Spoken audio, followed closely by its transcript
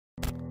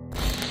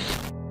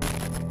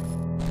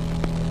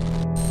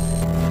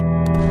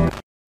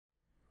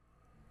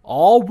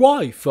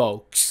Alright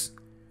folks,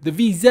 the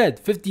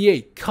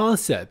Vz.58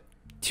 Koncept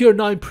Tier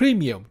 9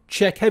 Premium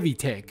Czech Heavy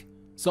Tank.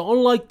 So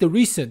unlike the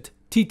recent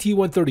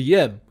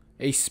TT-130M,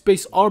 a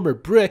space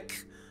armored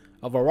brick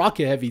of a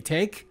rocket heavy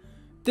tank,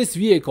 this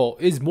vehicle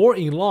is more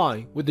in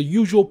line with the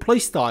usual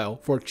playstyle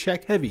for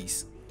Czech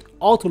heavies.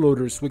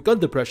 Autoloaders with gun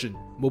depression,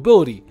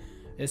 mobility,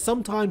 and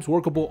sometimes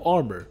workable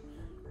armor.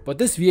 But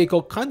this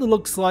vehicle kinda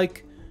looks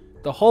like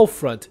the hull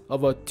front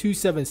of a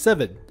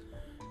 277.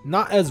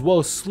 Not as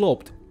well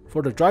sloped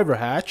for the driver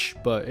hatch,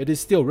 but it is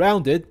still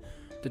rounded.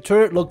 The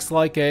turret looks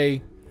like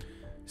a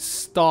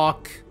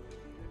stock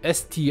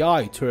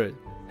STI turret,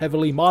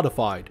 heavily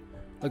modified.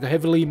 Like a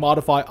heavily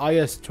modified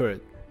IS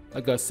turret,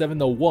 like a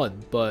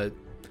 701, but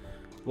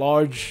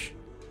large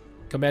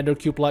commander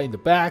cupola in the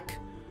back.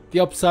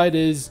 The upside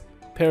is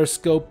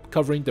periscope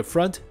covering the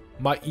front,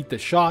 might eat the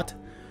shot.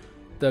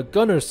 The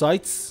gunner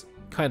sights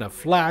kinda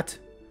flat,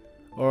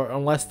 or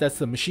unless that's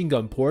the machine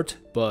gun port,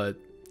 but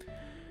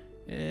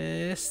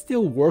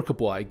still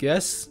workable, I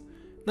guess.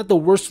 Not the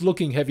worst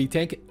looking heavy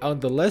tank on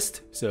the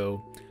list,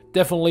 so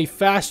definitely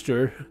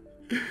faster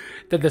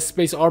than the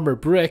space armor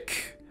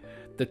brick,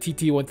 the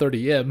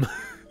TT-130M.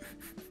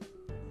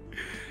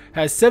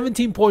 Has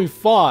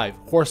 17.5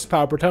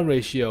 horsepower per ton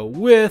ratio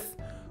with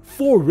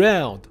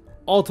 4-round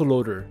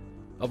autoloader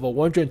of a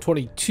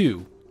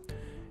 122.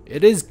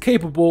 It is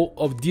capable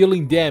of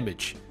dealing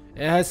damage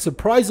and has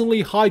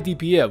surprisingly high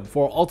DPM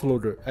for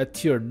autoloader at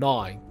tier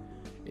 9.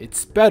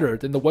 It's better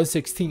than the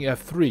 116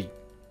 F3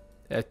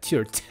 at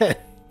tier 10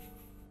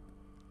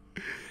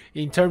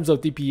 in terms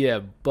of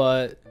DPM,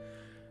 but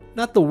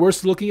not the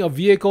worst looking of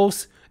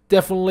vehicles.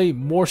 Definitely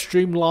more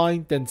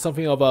streamlined than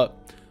something of a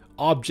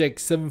Object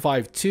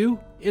 752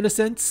 in a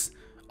sense.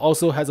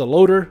 Also has a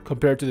loader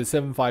compared to the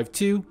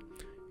 752.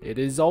 It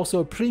is also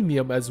a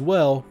premium as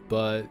well,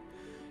 but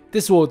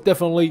this will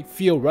definitely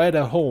feel right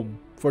at home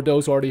for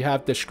those who already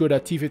have the Skoda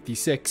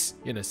T56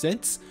 in a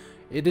sense.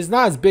 It is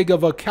not as big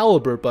of a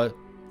caliber, but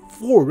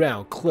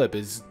 4-round clip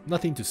is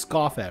nothing to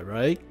scoff at,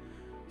 right?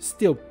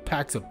 Still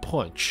packs a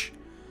punch.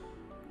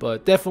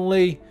 But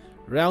definitely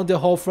rounded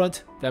hull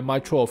front that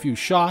might throw a few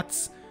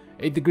shots.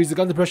 8 degrees of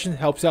gun depression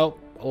helps out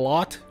a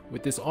lot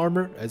with this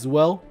armor as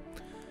well.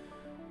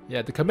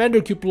 Yeah, the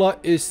commander cupola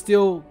is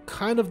still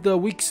kind of the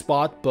weak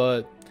spot,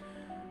 but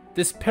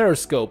this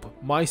periscope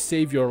might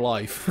save your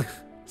life.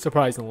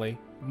 Surprisingly,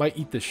 might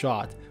eat the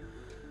shot.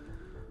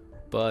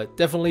 But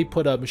definitely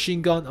put a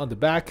machine gun on the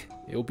back.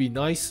 It will be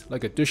nice,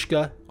 like a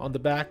𝗞cie on the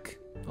back.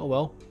 Oh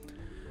well.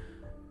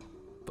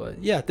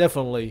 But yeah,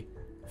 definitely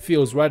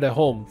feels right at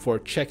home for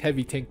Czech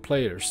heavy tank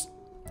players.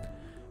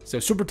 So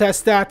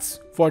Supertest stats,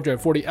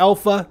 440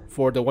 alpha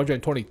for the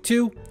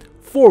 122,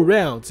 4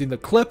 rounds in the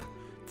clip,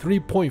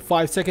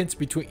 3.5 seconds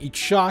between each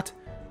shot,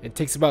 and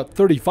takes about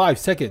 35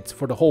 seconds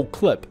for the whole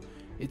clip.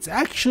 It's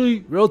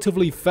actually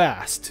relatively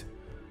fast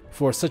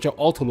for such an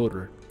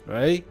autoloader,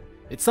 right?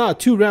 It's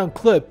not a 2-round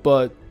clip,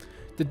 but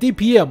the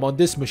DPM on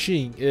this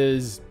machine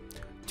is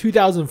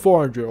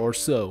 2,400 or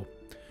so,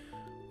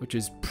 which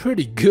is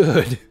pretty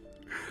good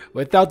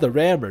without the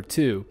rammer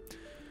too.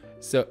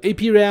 So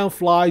AP round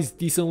flies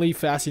decently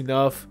fast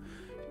enough.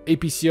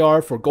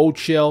 APCR for gold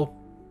shell.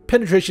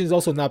 Penetration is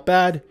also not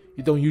bad.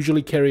 You don't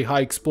usually carry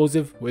high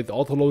explosive with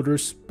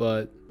autoloaders,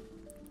 but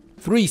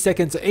 3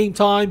 seconds of aim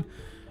time.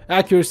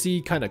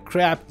 Accuracy kind of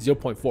crap,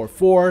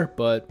 0.44,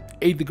 but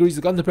 8 degrees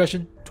of gun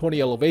depression,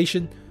 20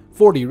 elevation,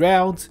 40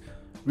 rounds,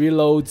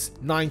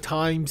 reloads 9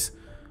 times,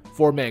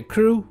 4-man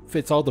crew,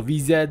 fits all the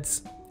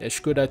VZs and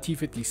Skoda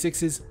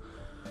T56's.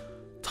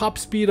 Top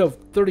speed of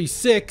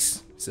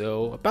 36,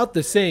 so about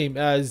the same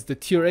as the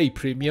Tier 8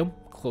 Premium,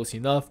 close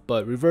enough,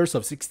 but reverse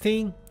of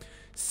 16.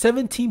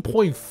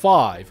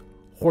 17.5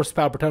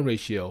 horsepower per ton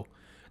ratio.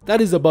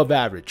 That is above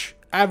average.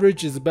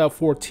 Average is about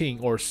 14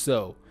 or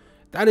so.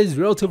 That is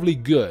relatively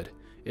good.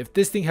 If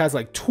this thing has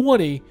like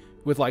 20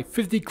 with like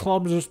 50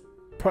 kilometers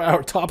per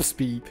hour top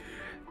speed,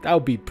 that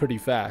would be pretty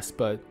fast.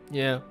 But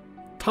yeah,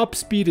 top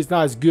speed is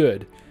not as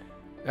good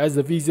as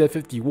the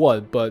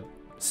Vz.51, but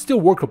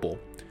still workable.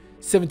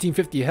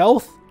 1750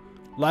 health,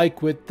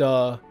 like with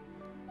the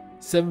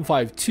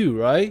 752,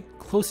 right?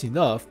 Close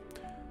enough.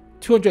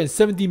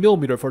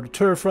 270mm for the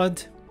turret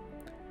front,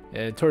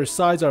 and turret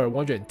sides are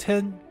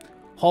 110.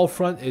 Hull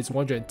front is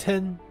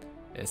 110,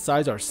 and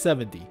sides are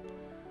 70.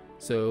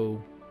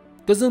 So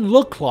doesn't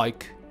look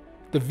like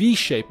the V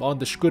shape on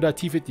the Skoda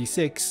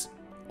T56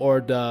 or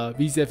the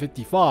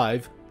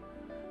Vz.55,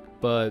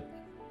 but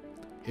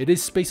it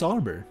is space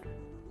armor.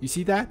 You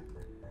see that?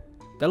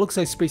 That looks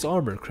like space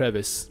armor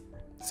crevice.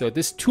 So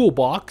this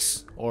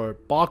toolbox or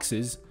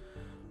boxes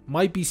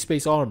might be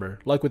space armor,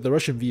 like with the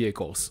Russian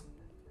vehicles.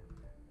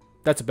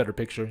 That's a better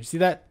picture. You see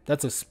that?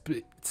 That's a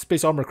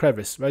space armor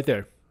crevice right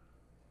there.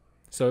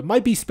 So it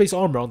might be space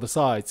armor on the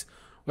sides.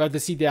 We'll have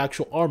to see the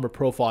actual armor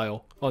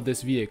profile on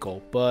this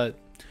vehicle, but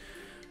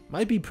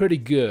might be pretty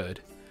good.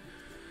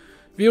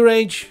 View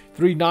range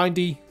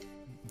 390,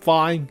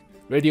 fine.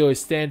 Radio is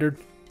standard,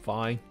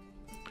 fine.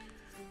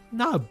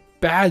 Not a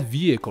bad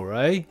vehicle,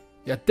 right?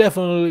 Yeah,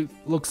 definitely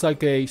looks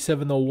like a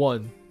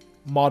 701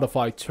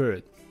 modified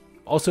turret.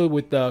 Also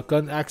with the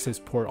gun access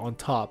port on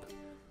top.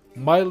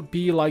 Might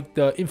be like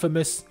the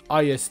infamous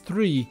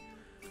IS-3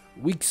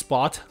 weak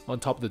spot on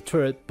top of the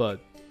turret, but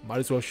might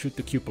as well shoot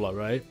the cupola,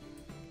 right?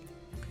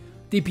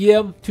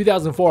 DPM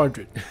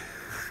 2400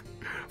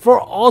 for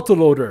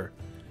autoloader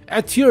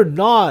at tier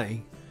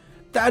 9.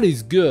 That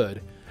is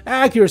good.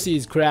 Accuracy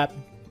is crap,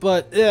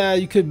 but yeah,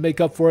 you could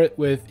make up for it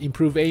with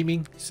improved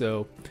aiming.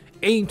 So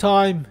aim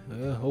time,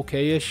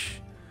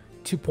 okay-ish.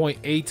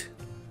 2.8.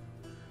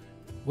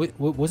 What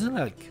wasn't it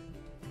like?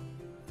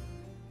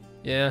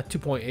 Yeah,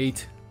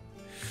 2.8.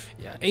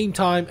 Yeah, aim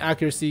time,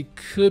 accuracy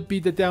could be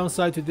the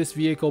downside to this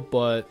vehicle,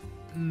 but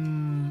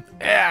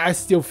I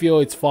still feel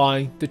it's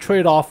fine. The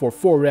trade-off for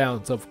 4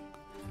 rounds of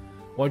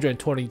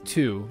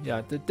 122.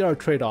 Yeah, there are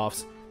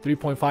trade-offs.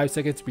 3.5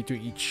 seconds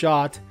between each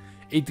shot.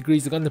 8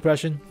 degrees of gun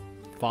depression.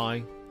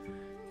 Fine.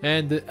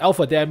 And the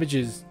alpha damage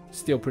is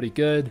still pretty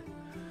good.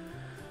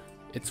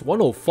 It's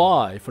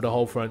 105 for the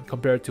whole front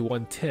compared to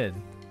 110.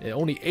 And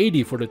only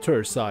 80 for the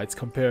turret sides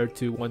compared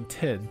to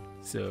 110.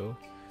 So,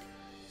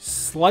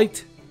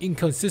 slight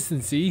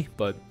inconsistency,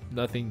 but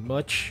nothing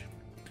much.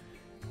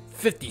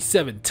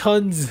 57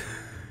 tons.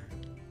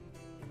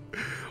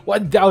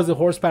 1000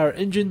 horsepower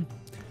engine.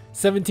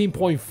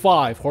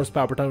 17.5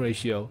 horsepower per ton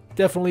ratio.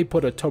 Definitely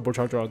put a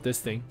turbocharger on this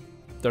thing.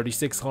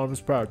 36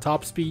 kilometers per hour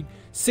top speed.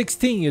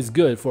 16 is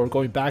good for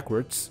going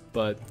backwards,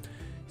 but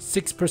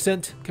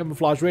 6%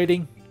 camouflage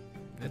rating.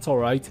 That's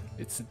alright.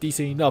 It's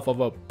decent enough of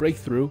a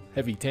breakthrough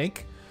heavy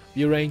tank.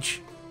 View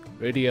range,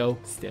 radio,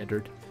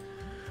 standard.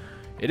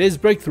 It is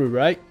breakthrough,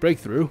 right?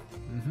 Breakthrough.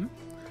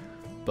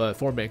 But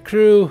 4-man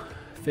crew,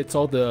 fits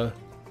all the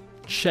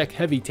Czech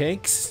heavy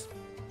tanks.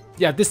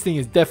 Yeah, this thing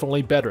is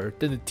definitely better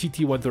than the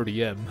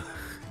TT130M.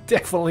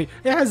 Definitely.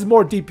 It has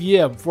more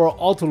DPM for an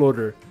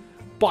autoloader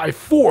by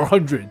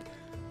 400.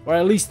 Or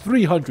at least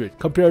 300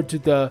 compared to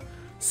the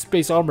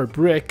Space Armor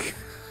brick.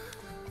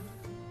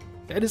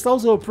 And it's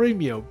also a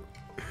premium.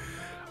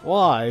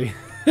 Why?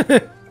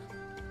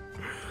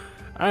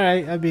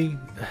 Alright, I mean,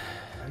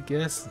 I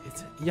guess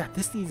it's, yeah,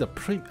 this thing is a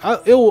premium.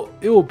 It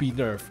will be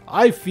nerfed.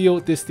 I feel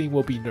this thing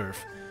will be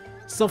nerfed.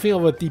 Something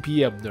of a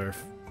DPM nerf.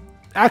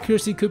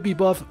 Accuracy could be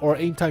buffed or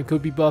aim time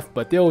could be buffed,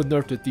 but they'll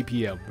nerf the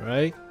DPM,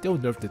 right? They'll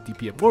nerf the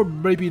DPM or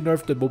maybe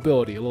nerf the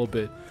mobility a little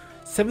bit.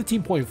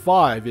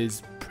 17.5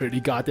 is pretty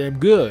goddamn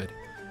good.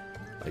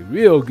 Like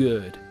real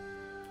good.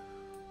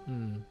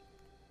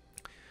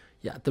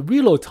 Yeah, the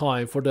reload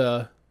time for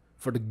the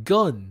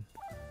gun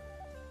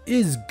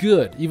is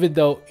good, even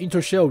though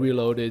intershell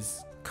reload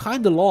is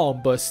kinda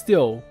long, but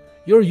still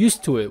you're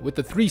used to it with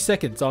the 3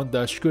 seconds on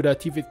the Skoda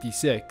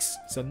T56.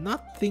 So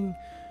nothing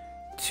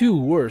too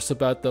worse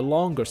about the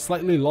longer,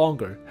 slightly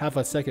longer, half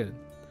a second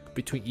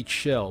between each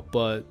shell,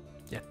 but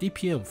yeah,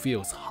 DPM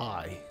feels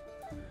high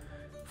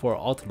for an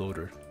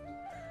autoloader.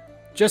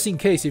 Just in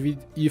case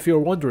if you're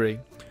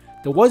wondering,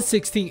 the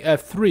 116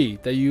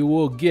 F3 that you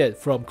will get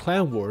from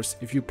Clan Wars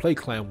if you play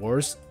Clan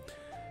Wars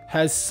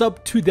has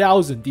sub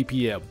 2000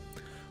 DPM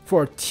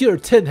for a tier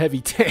 10 heavy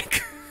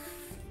tank.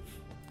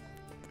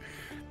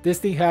 This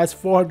thing has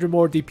 400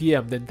 more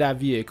DPM than that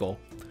vehicle.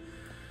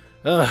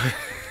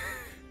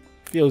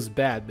 Feels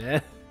bad,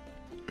 man.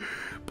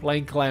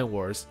 Playing Clan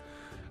Wars.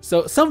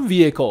 So some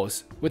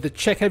vehicles with the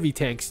Czech heavy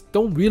tanks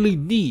don't really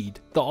need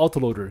the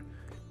autoloader.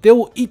 They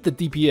will eat the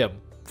DPM.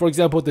 For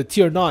example, the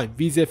Tier 9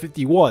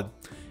 Vz.58.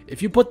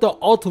 If you put the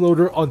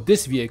autoloader on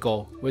this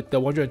vehicle with the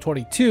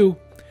 122,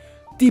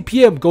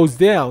 DPM goes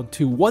down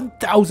to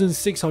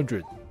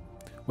 1600.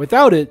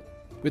 Without it,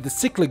 with the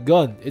cyclic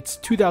gun, it's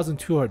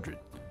 2200.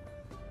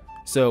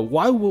 So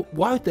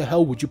why the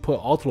hell would you put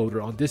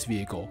autoloader on this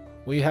vehicle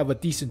when you have a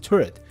decent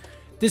turret?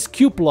 This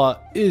cupola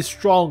is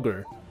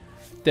stronger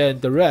than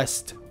the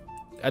rest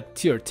at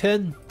tier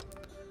 10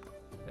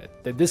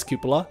 than this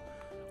cupola,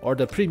 or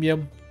the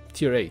premium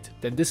tier 8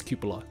 than this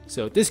cupola.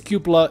 So this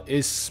cupola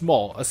is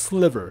small, a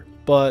sliver,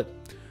 but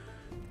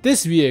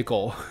this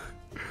vehicle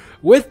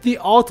with the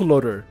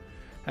autoloader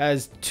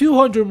has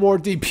 200 more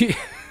DPM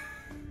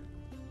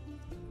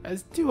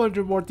has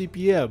 200 more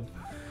DPM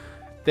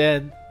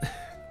than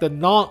the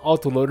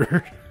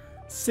non-autoloader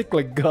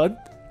cyclic gun,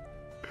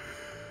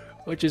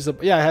 which is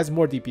yeah, it has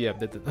more DPM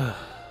than the,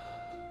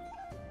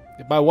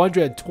 by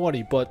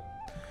 120, but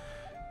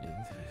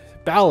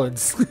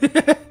balance.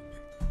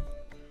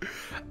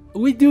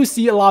 We do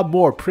see a lot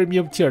more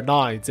premium tier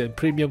 9s and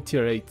premium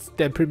tier 8s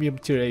than premium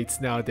tier 8s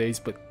nowadays,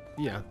 but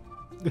yeah,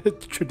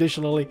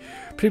 traditionally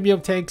premium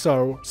tanks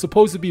are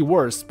supposed to be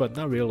worse, but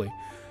not really.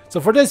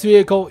 So for this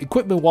vehicle,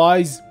 equipment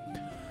wise,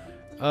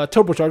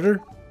 turbocharger,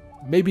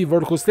 maybe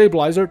vertical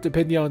stabilizer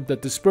depending on the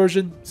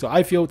dispersion. So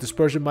I feel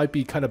dispersion might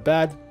be kind of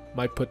bad,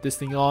 might put this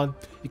thing on.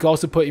 You can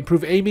also put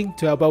improved aiming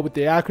to help out with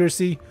the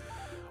accuracy,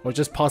 or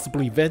just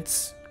possibly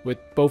vents with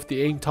both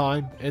the aim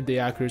time and the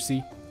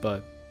accuracy.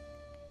 But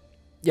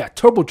yeah,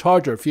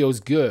 turbocharger feels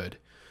good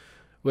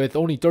with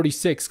only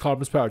 36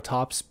 kilometers per hour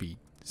top speed.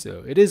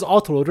 So it is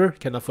autoloader,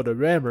 can afford a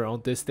rammer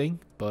on this thing,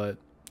 but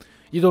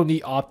you don't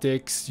need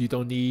optics, you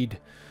don't need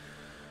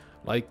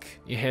like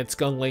enhanced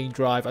gun lane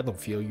drive. I don't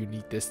feel you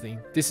need this thing.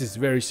 This is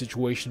very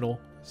situational.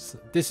 So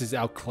this is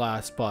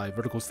outclassed by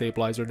vertical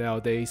stabilizer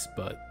nowadays,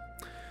 but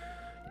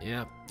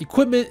yeah.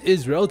 Equipment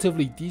is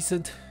relatively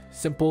decent,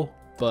 simple,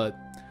 but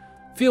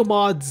field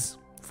mods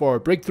for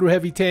breakthrough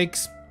heavy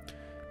tanks,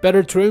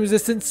 better terrain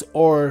resistance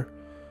or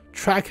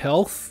track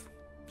health.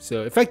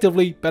 So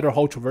effectively better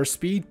hull traverse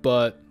speed,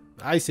 but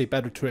I say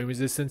better terrain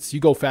resistance. You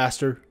go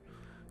faster,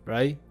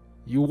 right?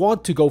 You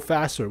want to go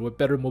faster with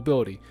better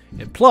mobility.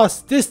 And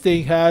plus, this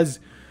thing has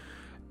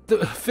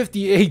the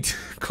 58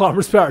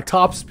 kilometers per hour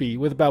top speed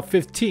with about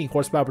 15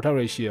 horsepower per ton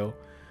ratio.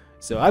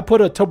 So I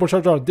put a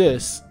turbocharger on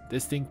this.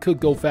 This thing could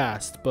go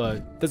fast,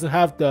 but doesn't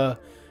have the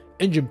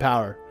engine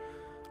power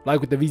like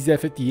with the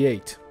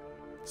Vz.58.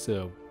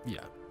 So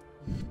yeah,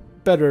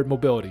 better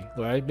mobility,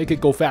 right? Make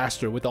it go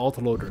faster with the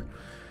autoloader.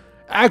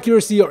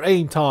 Accuracy or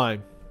aim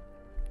time.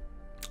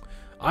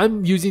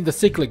 I'm using the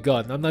cyclic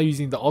gun. I'm not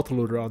using the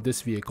autoloader on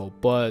this vehicle,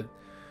 but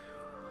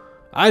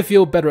I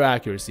feel better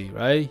accuracy,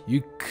 right?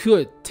 You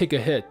could take a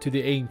hit to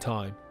the aim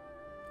time.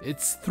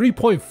 It's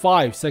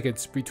 3.5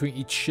 seconds between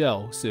each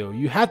shell, so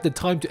you have the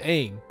time to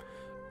aim.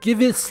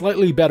 Give it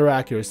slightly better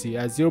accuracy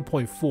at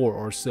 0.4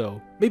 or so,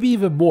 maybe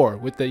even more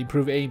with the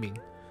improved aiming.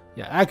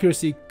 Yeah,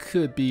 accuracy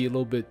could be a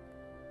little bit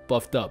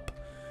buffed up.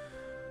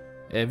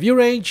 And view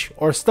range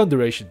or stun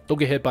duration. Don't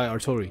get hit by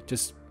artillery,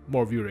 just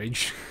more view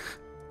range.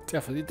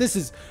 Definitely. This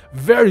is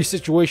very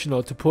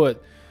situational to put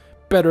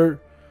better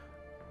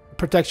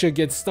protection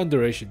against stun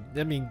duration.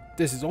 I mean,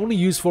 this is only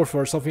useful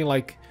for something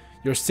like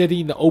you're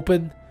sitting in the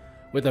open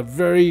with a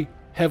very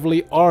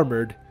heavily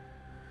armored,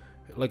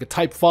 like a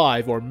Type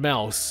 5 or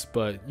mouse,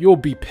 but you'll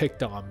be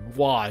picked on.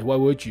 Why? Why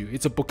would you?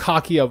 It's a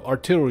bukkake of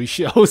artillery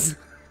shells.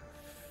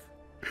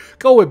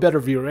 Go with better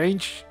view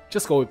range.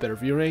 Just go with better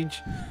view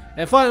range.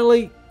 And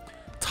finally,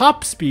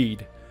 top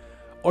speed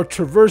or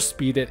traverse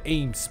speed and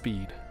aim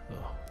speed.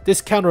 This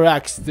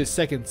counteracts this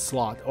second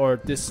slot or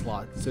this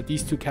slot, so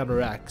these two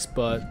counteracts,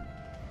 but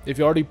if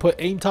you already put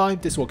aim time,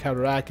 this will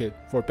counteract it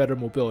for better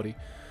mobility.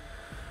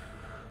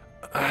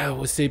 I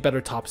would say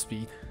better top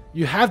speed.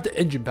 You have the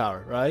engine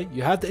power, right?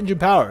 You have the engine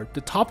power.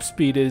 The top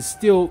speed is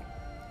still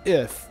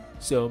if,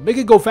 so make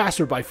it go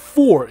faster by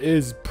 4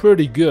 is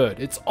pretty good.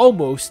 It's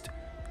almost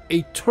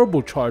a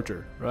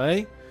turbocharger,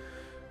 right?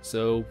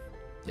 So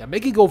yeah,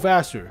 make it go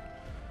faster.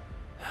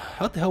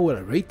 How the hell would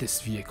I rate this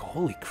vehicle?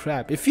 Holy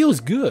crap, it feels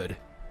good.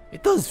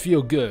 It does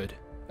feel good.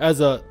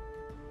 As a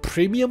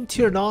premium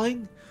tier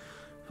 9,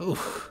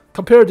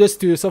 compare this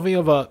to something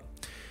of a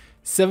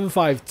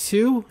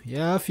 752.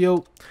 Yeah, I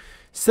feel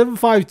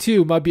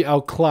 752 might be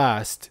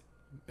outclassed,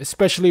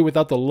 especially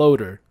without the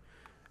loader,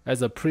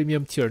 as a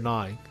premium tier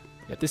 9.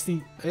 Yeah, this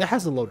thing, it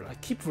has a loader. I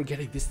keep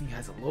forgetting this thing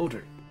has a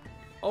loader.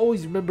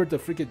 Always remember the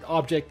freaking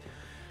object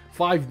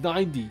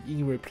 590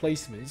 in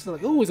replacement. It's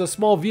like, oh, it's a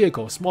small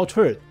vehicle, small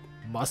turret.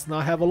 Must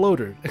not have a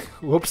loader.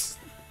 Whoops.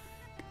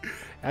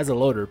 Has a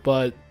loader,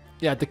 but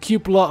yeah, the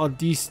cupola on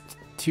these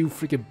two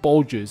freaking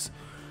bulges,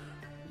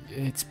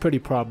 it's pretty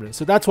prominent.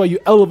 So that's why you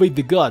elevate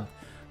the gun,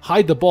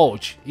 hide the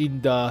bulge in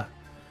the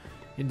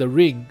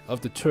ring of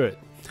the turret.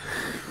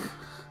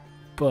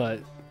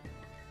 But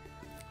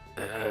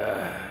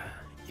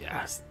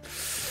yes,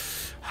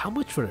 how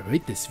much would I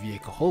rate this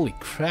vehicle? Holy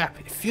crap!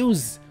 It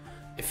feels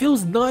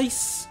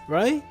nice,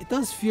 right? It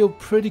does feel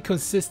pretty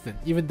consistent,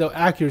 even though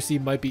accuracy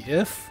might be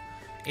if,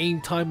 aim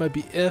time might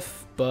be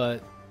if,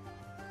 but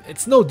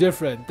it's no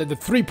different than the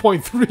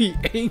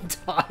 3.3 aim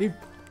time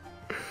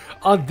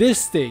on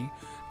this thing.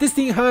 This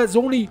thing has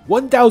only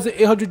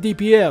 1,800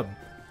 DPM.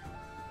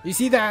 You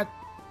see that?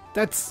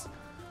 That's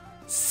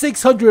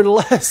 600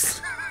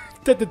 less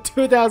than the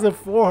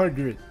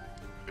 2,400.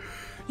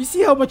 You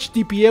see how much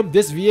DPM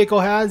this vehicle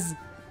has?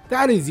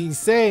 That is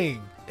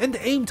insane. And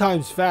the aim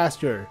time's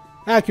faster.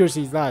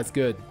 Accuracy is not as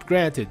good,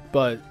 granted,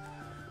 but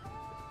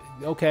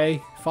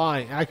okay,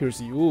 fine.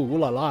 Accuracy, ooh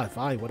la la,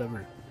 fine,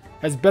 whatever.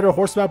 Has better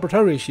horsepower per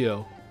ton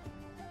ratio.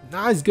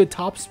 Not as good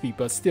top speed,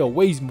 but still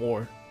weighs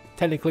more.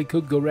 Technically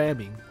could go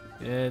ramming.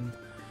 And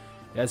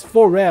it has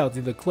 4 rounds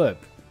in the clip.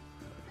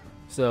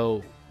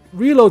 So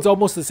reload's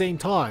almost the same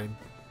time.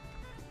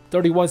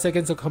 31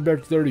 seconds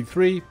compared to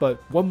 33,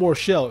 but 1 more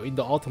shell in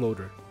the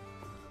autoloader.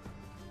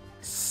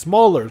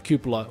 Smaller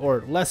cupola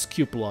or less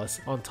cupolas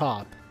on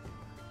top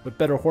with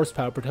better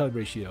horsepower per ton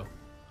ratio.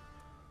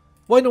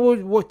 Why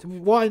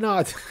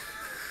not?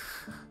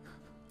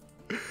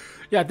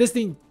 Yeah, this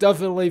thing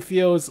definitely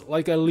feels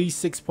like at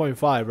least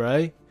 6.5,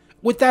 right?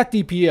 With that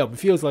DPM, it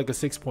feels like a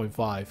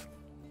 6.5.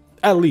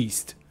 At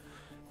least.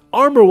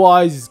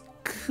 Armor-wise,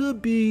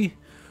 could be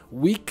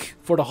weak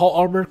for the hull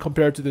armor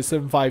compared to the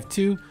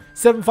 752.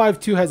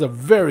 752 has a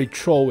very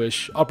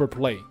trollish upper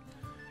plate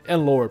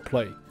and lower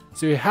plate.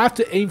 So you have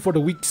to aim for the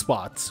weak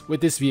spots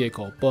with this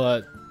vehicle.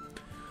 But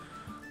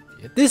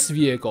this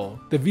vehicle,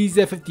 the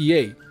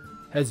Vz.58,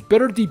 has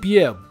better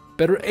DPM,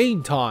 better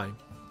aim time.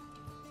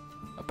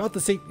 About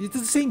the same, it's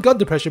the same gun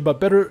depression, but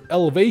better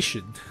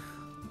elevation.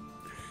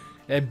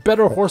 And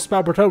better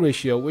horsepower per ton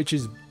ratio, which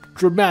is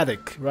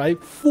dramatic,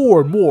 right?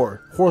 4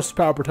 more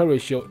horsepower per ton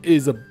ratio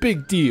is a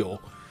big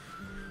deal.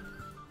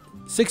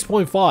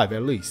 6.5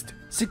 at least.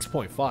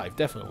 6.5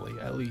 definitely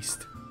at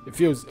least. It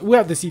feels, we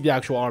have to see the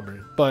actual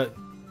armor, but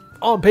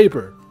on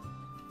paper,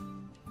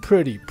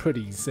 pretty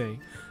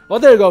insane. Well,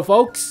 there you go,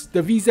 folks.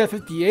 The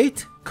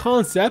Vz.58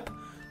 Koncept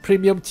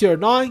Premium Tier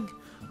 9,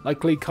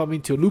 likely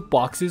coming to loot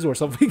boxes or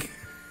something.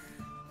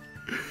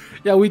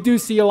 Yeah, we do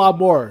see a lot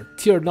more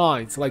Tier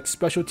 9s, like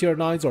special Tier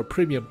 9s or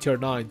Premium Tier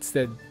 9s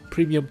than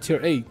Premium Tier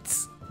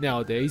 8s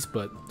nowadays,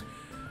 but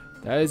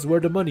that is where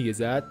the money is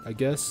at, I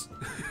guess.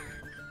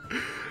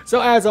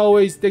 So as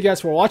always, thank you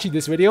guys for watching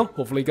this video.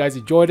 Hopefully you guys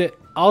enjoyed it.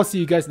 I'll see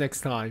you guys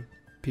next time.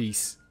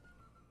 Peace.